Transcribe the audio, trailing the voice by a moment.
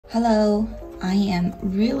Hello, I am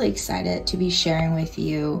really excited to be sharing with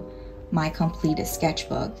you my completed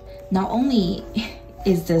sketchbook. Not only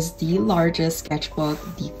is this the largest sketchbook,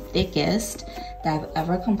 the thickest that I've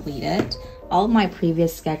ever completed, all my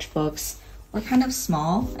previous sketchbooks were kind of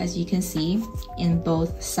small, as you can see, in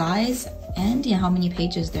both size and in how many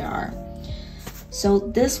pages there are. So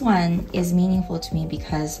this one is meaningful to me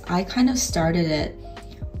because I kind of started it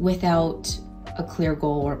without a clear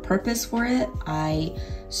goal or purpose for it. I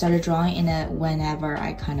started drawing in it whenever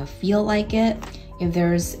I kind of feel like it. If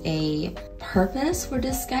there's a purpose for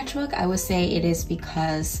this sketchbook, I would say it is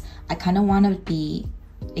because I kind of want to be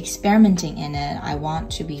experimenting in it. I want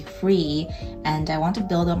to be free and I want to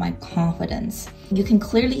build up my confidence. You can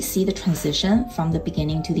clearly see the transition from the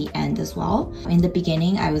beginning to the end as well. In the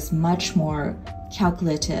beginning, I was much more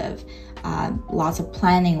calculative. Lots of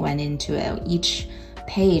planning went into it. Each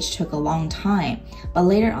page took a long time, but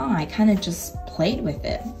later on I kind of just played with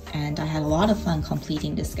it and I had a lot of fun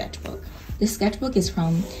completing this sketchbook. This sketchbook is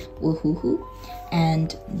from Ohuhu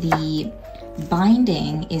and the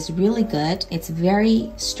binding is really good. It's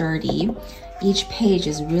very sturdy. Each page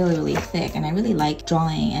is really thick and I really like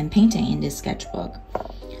drawing and painting in this sketchbook.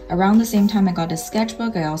 Around the same time I got this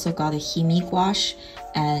sketchbook, I also got a Himi gouache,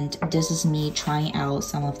 and this is me trying out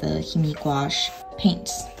some of the Himi gouache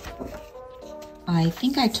paints. I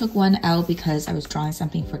think I took one out because I was drawing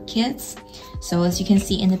something for kids. So as you can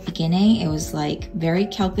see in the beginning, it was like very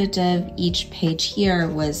calculative. Each page here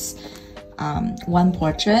was one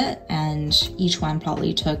portrait, and each one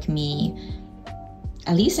probably took me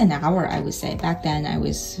at least an hour, I would say. Back then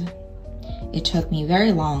it took me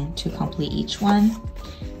very long to complete each one.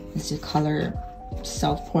 This is a color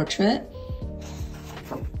self-portrait.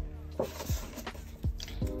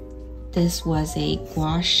 This was a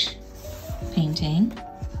gouache painting.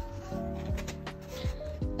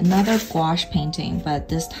 Another gouache painting, but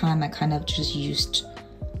this time I kind of just used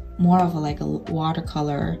more of a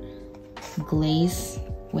watercolor glaze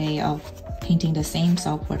way of painting the same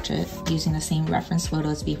self-portrait using the same reference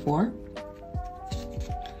photos before.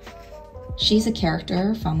 She's a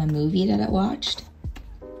character from a movie that I watched.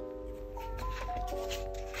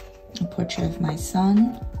 A portrait of my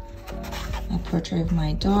son. A portrait of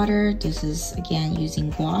my daughter. This is again using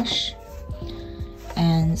gouache.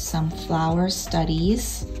 And some flower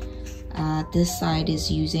studies. This side is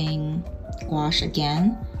using gouache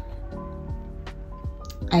again.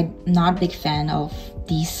 I'm not a big fan of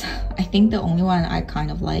these. I think the only one I kind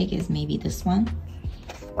of like is maybe this one.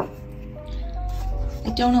 I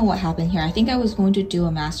don't know what happened here. I think I was going to do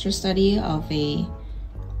a master study of a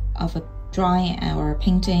drawing or a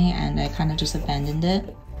painting, and I kind of just abandoned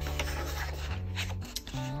it.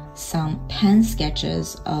 Some pen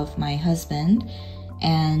sketches of my husband,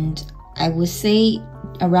 and I would say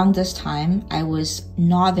around this time I was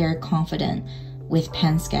not very confident with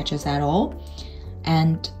pen sketches at all,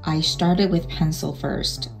 and I started with pencil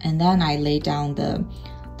first, and then I laid down the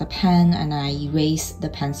pen and I erased the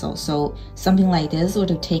pencil. So something like this would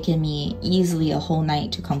have taken me easily a whole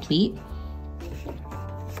night to complete.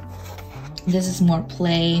 This is more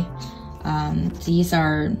play. These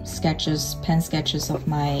are sketches, pen sketches of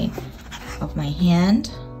my hand,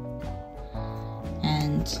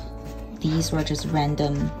 and these were just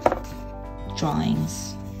random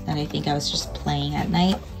drawings that I think I was just playing at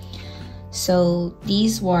night. So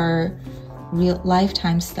these were real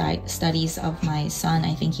lifetime studies of my son.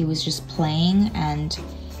 I think he was just playing, and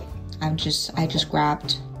I just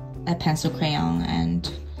grabbed a pencil crayon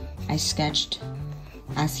and I sketched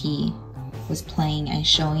as he was playing and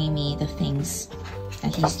showing me the things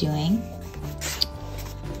that he's doing.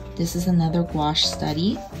 This is another gouache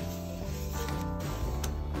study.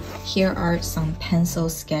 Here are some pencil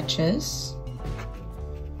sketches.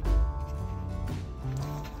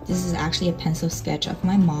 This is actually a pencil sketch of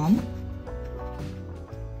my mom.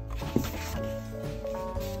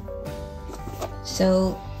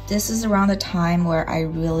 So this is around the time where I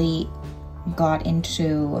really got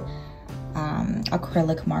into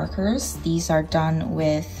acrylic markers. These are done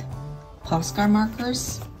with Posca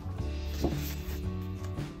markers.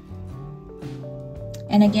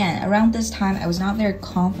 And again, around this time, I was not very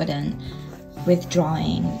confident with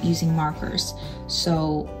drawing using markers.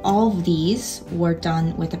 So all of these were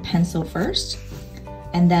done with a pencil first,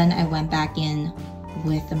 and then I went back in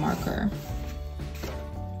with the marker.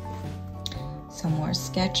 Some more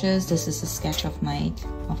sketches. This is a sketch of my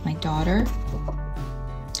daughter.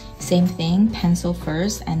 Same thing, pencil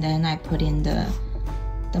first, and then I put in the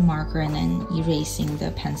marker and then erasing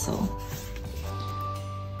the pencil.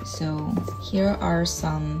 So here are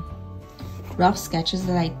some rough sketches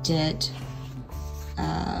that I did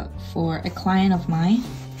for a client of mine.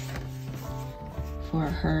 for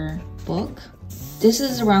her book. This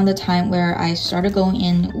is around the time where I started going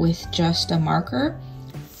in with just a marker.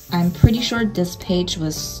 I'm pretty sure this page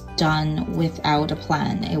was done without a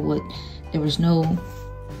plan. There was no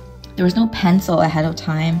pencil ahead of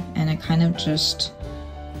time, and I kind of just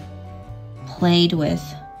played with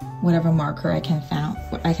whatever marker I can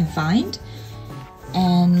find.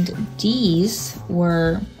 And these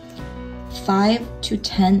were 5 to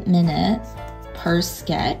 10 minutes per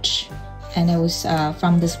sketch, and it was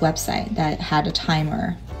from this website that had a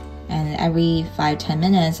timer, and every 5-10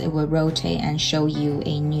 minutes it would rotate and show you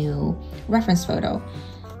a new reference photo.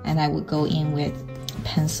 And I would go in with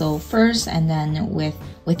pencil first and then with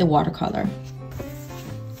the watercolor.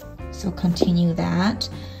 So continue that.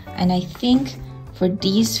 And I think for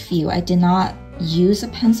these few I did not use a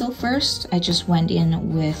pencil first, I just went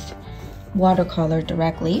in with watercolor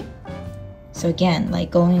directly. So again, like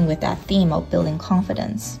going with that theme of building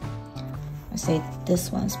confidence. I say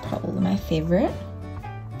this one's probably my favorite.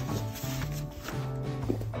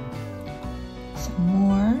 Some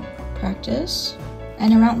more practice.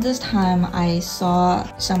 And around this time, I saw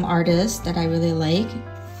some artists that I really like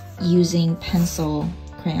using pencil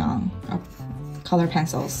crayon, or color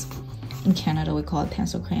pencils. In Canada, we call it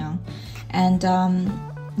pencil crayon. And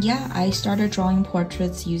yeah, I started drawing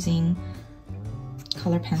portraits using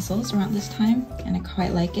color pencils around this time, and I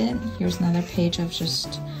quite like it. Here's another page of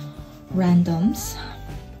just randoms.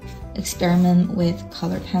 Experiment with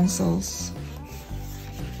color pencils.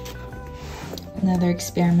 Another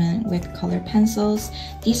experiment with color pencils.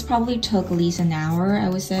 These probably took at least an hour, I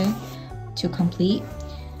would say, to complete.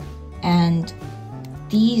 And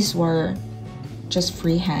these were just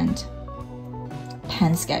freehand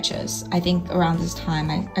pen sketches. I think around this time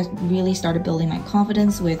I really started building my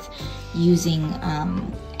confidence with using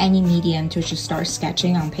any medium to just start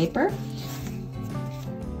sketching on paper.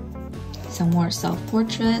 Some more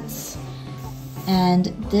self-portraits. And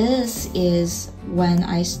this is when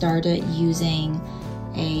I started using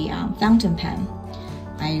a fountain pen.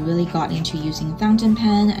 I really got into using fountain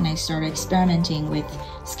pen, and I started experimenting with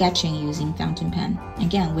sketching using fountain pen.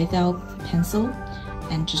 Again, without pencil,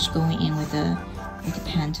 and just going in with a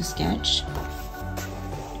pen to sketch.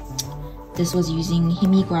 This was using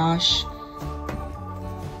Himi gouache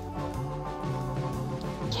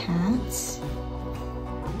cats.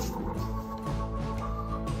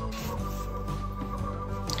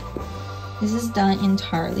 This is done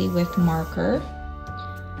entirely with marker.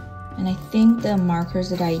 And I think the markers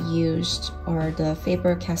that I used are the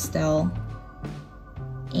Faber-Castell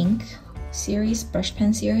ink series, brush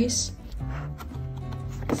pen series.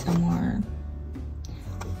 Some more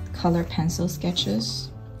color pencil sketches.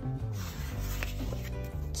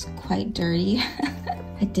 It's quite dirty.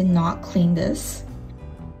 I did not clean this.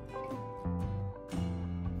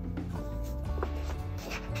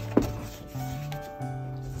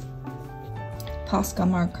 Posca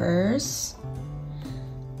markers.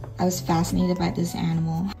 I was fascinated by this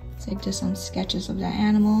animal, so I did some sketches of that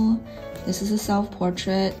animal. This is a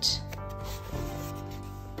self-portrait.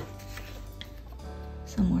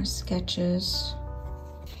 Some more sketches.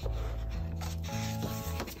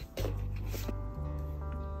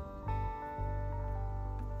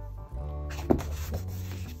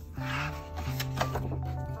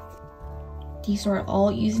 These are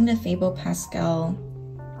all using the Faber-Castell.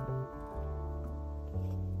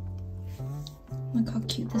 Look how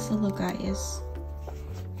cute this little guy is.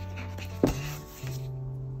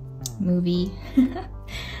 Movie.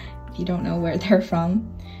 If you don't know where they're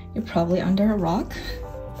from, you're probably under a rock.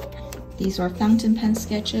 These are fountain pen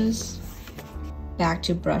sketches. Back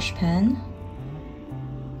to brush pen.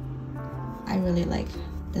 I really like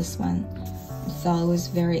this one. I thought it was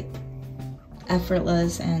very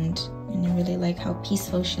effortless, and I really like how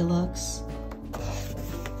peaceful she looks.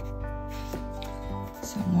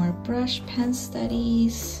 Some more brush pen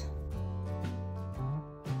studies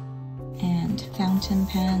and fountain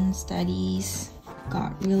pen studies.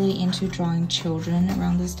 Got really into drawing children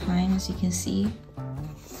around this time, as you can see.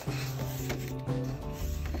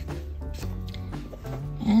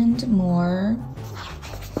 And more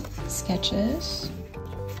sketches.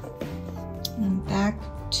 And back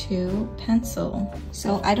to pencil.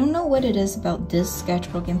 So I don't know what it is about this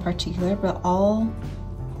sketchbook in particular, but all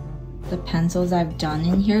the pencils I've done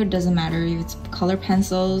in here, it doesn't matter if it's color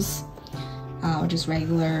pencils or just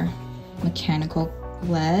regular mechanical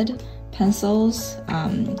lead pencils,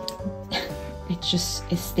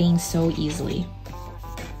 it stains so easily.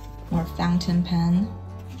 More fountain pen.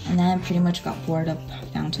 And then I pretty much got bored of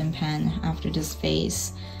fountain pen after this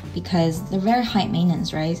phase because they're very high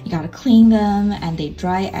maintenance, right? You gotta clean them and they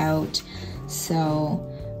dry out. So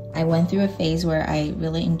I went through a phase where I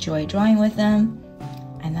really enjoyed drawing with them,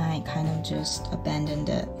 and I kind of just abandoned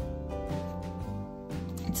it.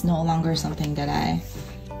 It's no longer something that I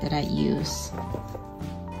use.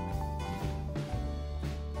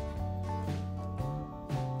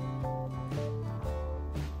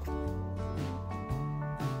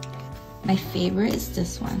 My favorite is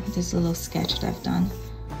this one, this little sketch that I've done.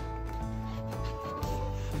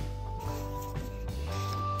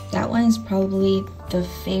 That one is probably the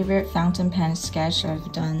favorite fountain pen sketch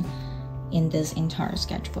I've done in this entire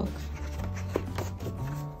sketchbook.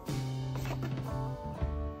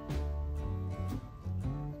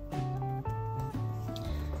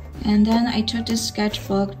 And then I took this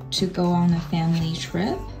sketchbook to go on a family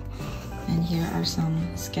trip. And here are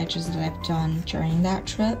some sketches that I've done during that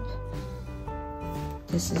trip.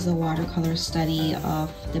 This is a watercolor study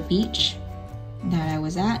of the beach that I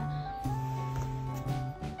was at.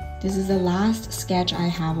 This is the last sketch I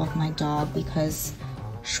have of my dog because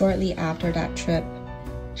shortly after that trip,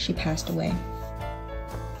 she passed away.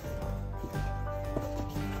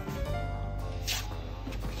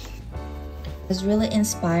 I was really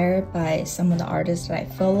inspired by some of the artists that I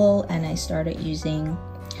follow, and I started using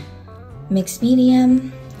mixed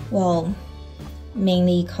medium, well,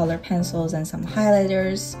 mainly color pencils and some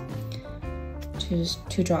highlighters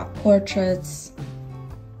to draw portraits.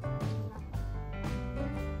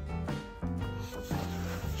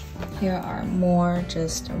 Here are more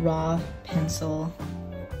just raw pencil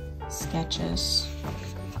sketches.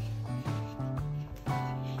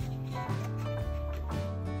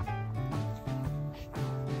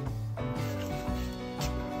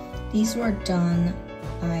 These were done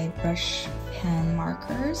by brush pen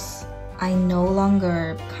markers. I no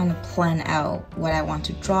longer kind of plan out what I want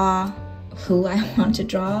to draw, who I want to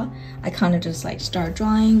draw. I kind of just like start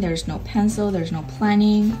drawing. There's no pencil, there's no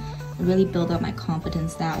planning. I really build up my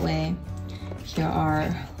confidence that way. Here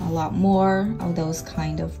are a lot more of those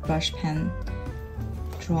kind of brush pen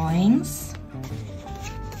drawings.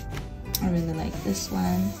 I really like this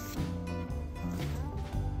one.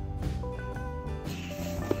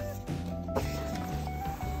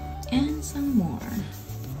 And some more.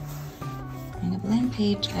 And a blank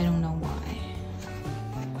page, I don't know why.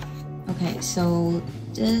 Okay, so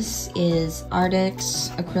this is Arctic's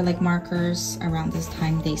acrylic markers. Around this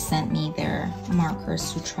time they sent me their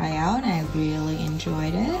markers to try out, and I really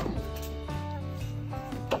enjoyed it.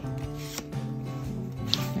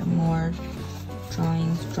 There are more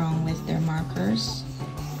drawings drawn with their markers.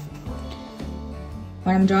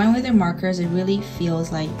 When I'm drawing with their markers, it really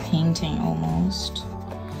feels like painting almost,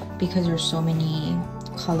 because there's so many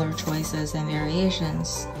color choices and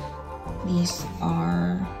variations. These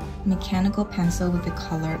are mechanical pencil with the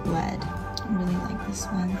colored lead. I really like this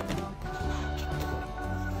one.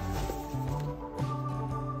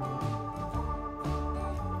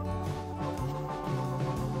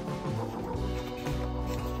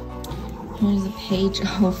 Here's a page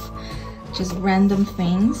of just random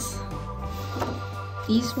things.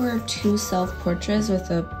 These were 2 self-portraits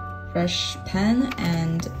with a brush pen,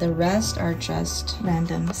 and the rest are just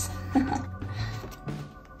randoms.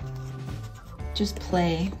 Just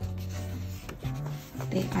play.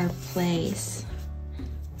 They are plays.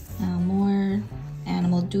 More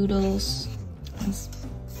animal doodles. That's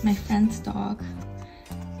my friend's dog.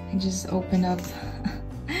 I just opened up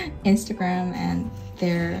Instagram, and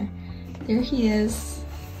there he is.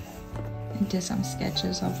 I did some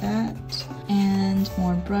sketches of that. And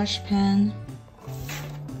more brush pen.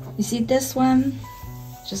 You see this one?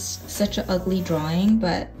 Just such an ugly drawing,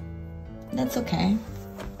 but that's okay.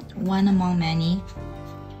 One among many.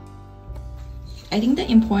 I think the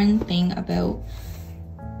important thing about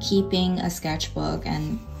keeping a sketchbook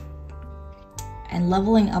and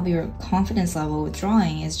leveling up your confidence level with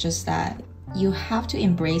drawing is just that you have to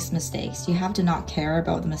embrace mistakes. You have to not care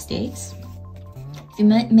about the mistakes. If you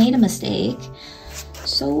made a mistake,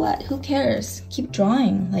 so what? Who cares? Keep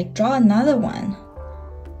drawing. Like, draw another one.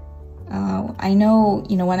 I know,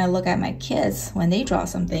 when I look at my kids, when they draw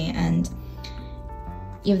something, and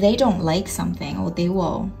if they don't like something, or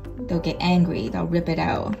they'll get angry, they'll rip it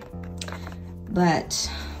out.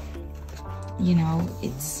 But,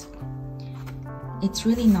 it's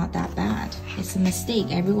really not that bad. It's a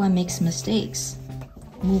mistake. Everyone makes mistakes.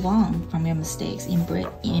 Move on from your mistakes.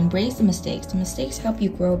 Embrace the mistakes. The mistakes help you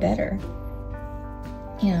grow better.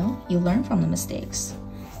 You learn from the mistakes.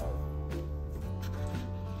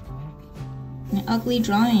 And ugly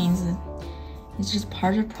drawings, it's just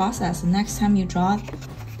part of the process. The next time you draw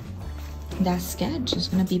that sketch, it's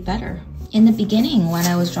gonna be better. In the beginning, when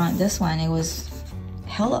I was drawing this one, it was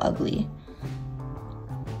hella ugly.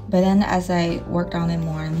 But then as I worked on it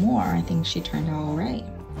more and more, I think she turned out all right.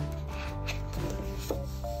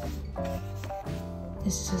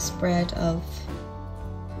 This is a spread of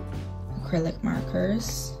acrylic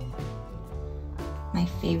markers. My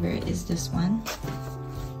favorite is this one.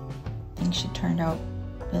 I think she turned out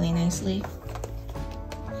really nicely.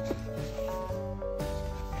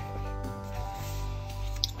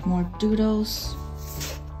 More doodles.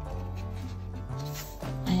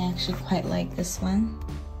 I actually quite like this one.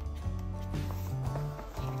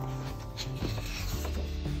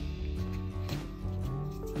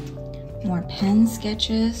 More pen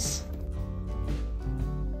sketches.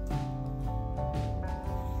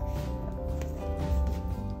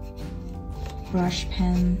 Brush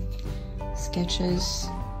pen sketches.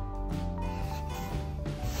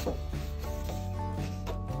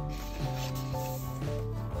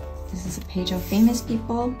 This is a page of famous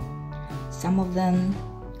people. Some of them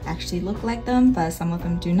actually look like them, but some of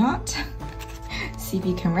them do not. See if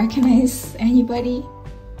you can recognize anybody.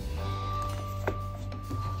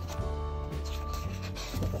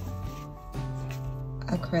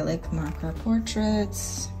 Acrylic marker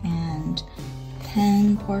portraits and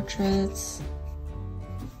pen portraits.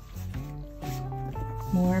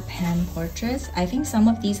 More pen portraits. I think some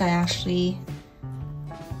of these I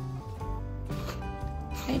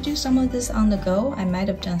do some of this on the go. I might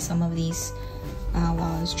have done some of these while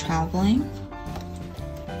I was traveling.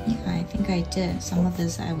 Yeah, I think I did. Some of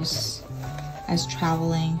this I was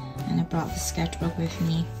traveling and I brought the sketchbook with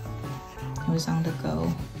me. It was on the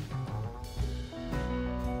go.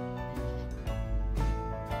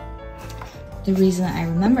 The reason I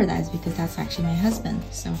remember that is because that's actually my husband,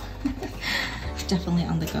 so definitely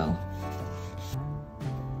on the go.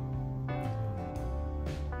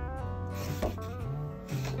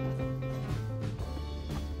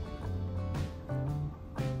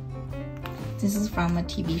 This is from a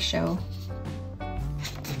TV show.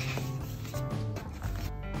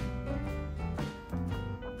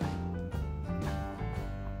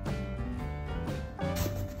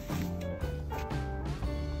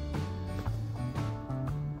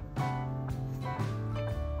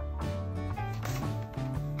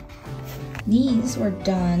 These were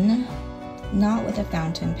done not with a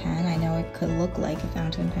fountain pen. I know it could look like a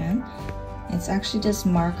fountain pen. It's actually this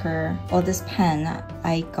marker, or this pen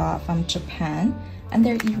I got from Japan, and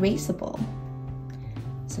they're erasable.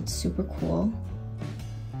 So it's super cool.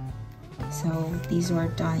 So these were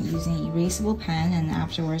done using erasable pen, and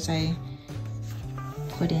afterwards I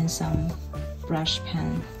put in some brush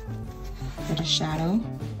pen for the shadow.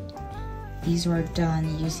 These were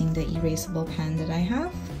done using the erasable pen that I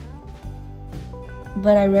have.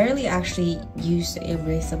 But I rarely actually use the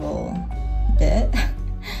erasable bit.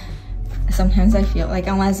 Sometimes I feel like,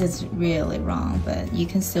 unless it's really wrong, but you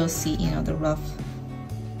can still see, you know, the rough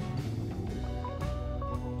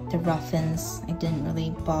ends. I didn't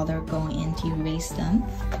really bother going in to erase them.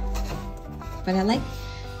 But I like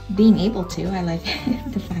being able to. I like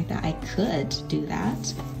the fact that I could do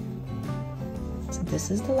that. So this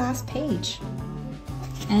is the last page.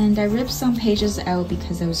 And I ripped some pages out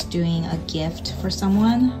because I was doing a gift for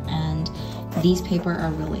someone, and these paper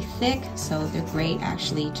are really thick, so they're great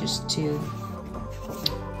actually just to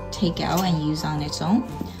take out and use on its own.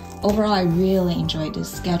 Overall, I really enjoyed this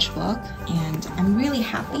sketchbook, and I'm really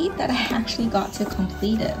happy that I actually got to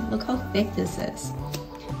complete it. Look how thick this is.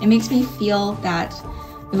 It makes me feel that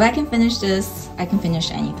if I can finish this, I can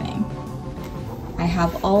finish anything. I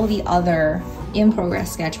have all the other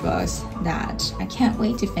in-progress sketchbooks that I can't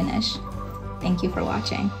wait to finish. Thank you for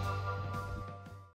watching.